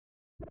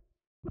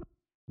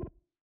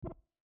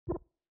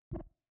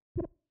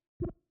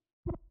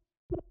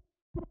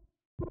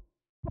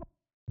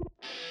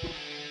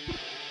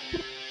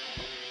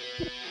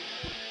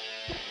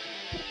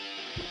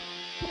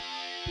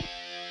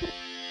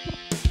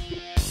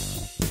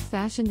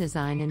Fashion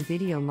design and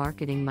video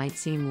marketing might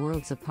seem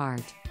worlds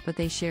apart, but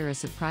they share a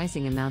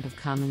surprising amount of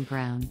common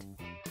ground.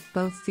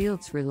 Both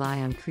fields rely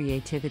on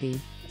creativity,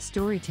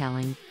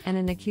 storytelling, and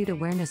an acute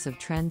awareness of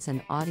trends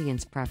and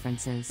audience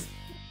preferences.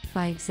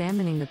 By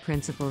examining the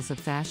principles of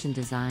fashion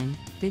design,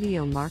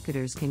 video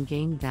marketers can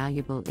gain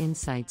valuable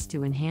insights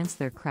to enhance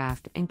their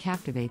craft and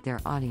captivate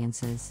their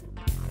audiences.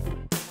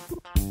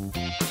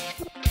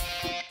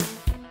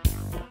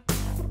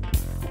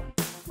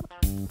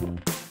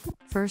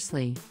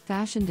 Firstly,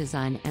 fashion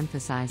design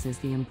emphasizes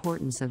the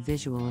importance of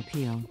visual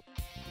appeal.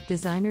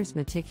 Designers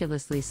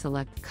meticulously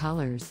select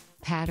colors,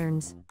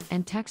 patterns,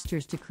 and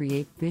textures to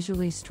create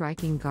visually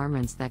striking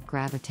garments that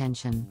grab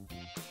attention.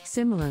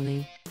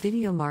 Similarly,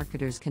 video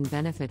marketers can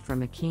benefit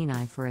from a keen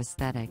eye for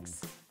aesthetics.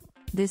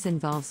 This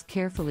involves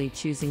carefully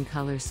choosing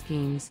color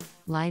schemes,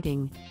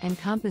 lighting, and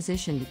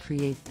composition to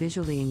create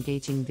visually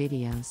engaging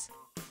videos.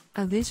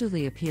 A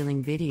visually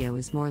appealing video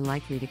is more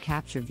likely to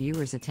capture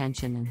viewers'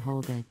 attention and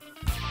hold it.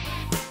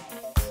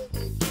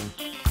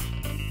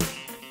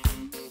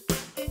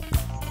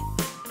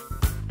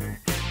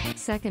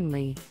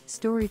 Secondly,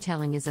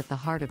 storytelling is at the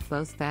heart of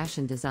both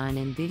fashion design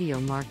and video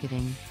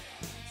marketing.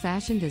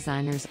 Fashion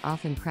designers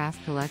often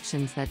craft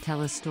collections that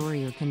tell a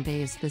story or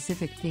convey a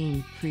specific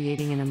theme,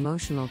 creating an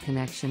emotional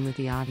connection with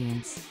the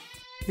audience.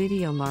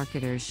 Video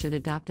marketers should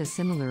adopt a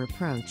similar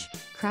approach,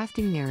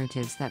 crafting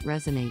narratives that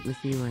resonate with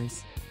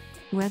viewers.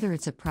 Whether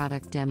it's a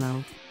product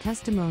demo,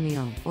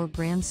 testimonial, or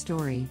brand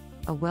story,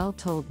 a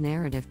well-told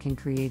narrative can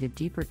create a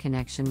deeper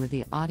connection with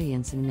the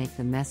audience and make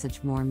the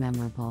message more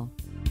memorable.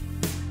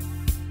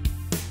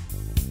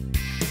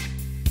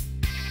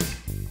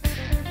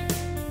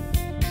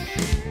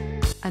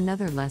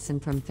 Another lesson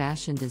from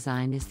fashion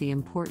design is the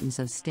importance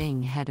of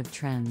staying ahead of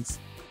trends.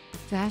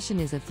 Fashion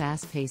is a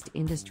fast-paced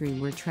industry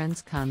where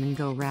trends come and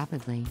go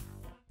rapidly.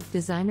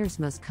 Designers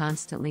must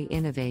constantly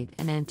innovate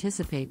and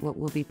anticipate what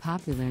will be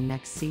popular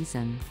next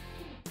season.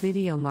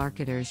 Video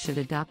marketers should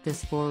adopt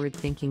this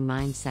forward-thinking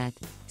mindset,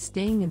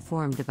 staying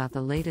informed about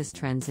the latest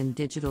trends in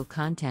digital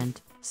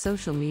content,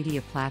 social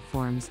media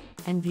platforms,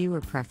 and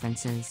viewer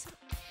preferences.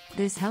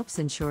 This helps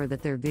ensure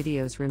that their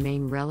videos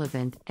remain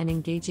relevant and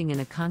engaging in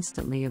a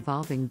constantly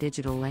evolving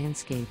digital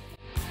landscape.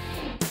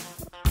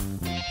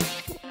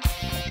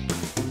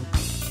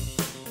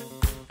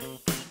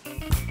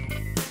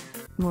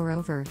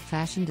 Moreover,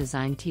 fashion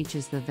design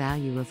teaches the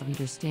value of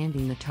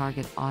understanding the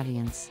target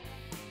audience.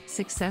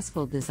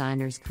 Successful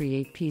designers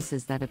create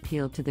pieces that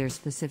appeal to their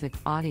specific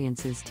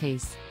audience's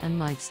tastes and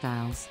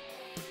lifestyles.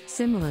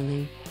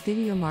 Similarly,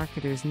 video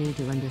marketers need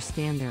to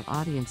understand their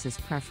audience's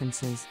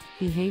preferences,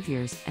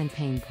 behaviors, and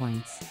pain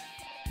points.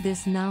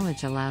 This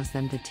knowledge allows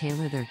them to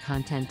tailor their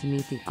content to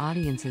meet the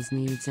audience's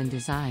needs and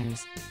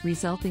desires,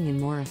 resulting in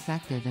more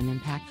effective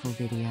and impactful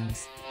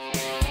videos.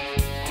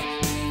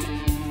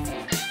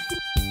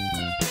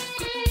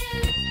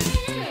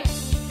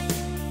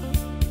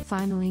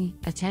 Finally,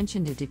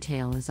 attention to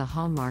detail is a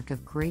hallmark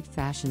of great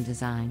fashion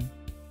design.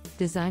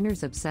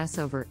 Designers obsess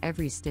over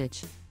every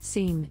stitch,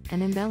 seam,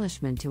 and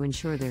embellishment to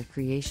ensure their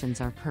creations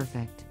are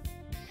perfect.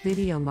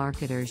 Video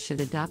marketers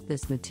should adopt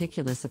this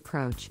meticulous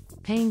approach,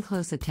 paying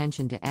close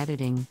attention to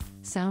editing,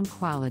 sound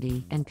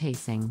quality, and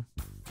pacing.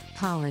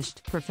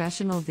 Polished,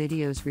 professional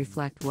videos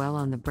reflect well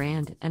on the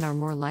brand and are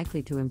more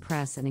likely to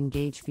impress and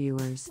engage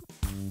viewers.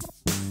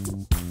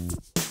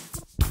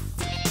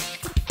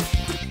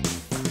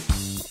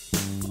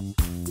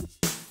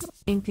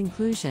 In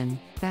conclusion,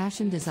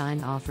 fashion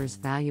design offers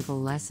valuable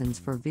lessons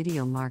for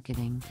video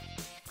marketing.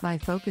 By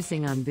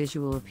focusing on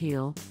visual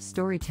appeal,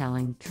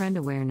 storytelling, trend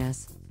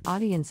awareness,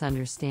 audience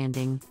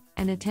understanding,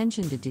 and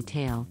attention to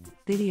detail,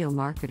 video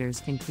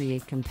marketers can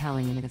create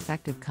compelling and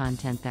effective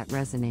content that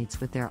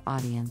resonates with their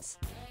audience.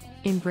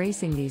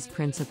 Embracing these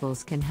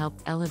principles can help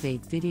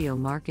elevate video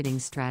marketing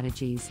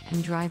strategies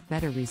and drive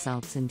better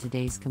results in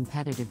today's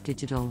competitive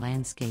digital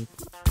landscape.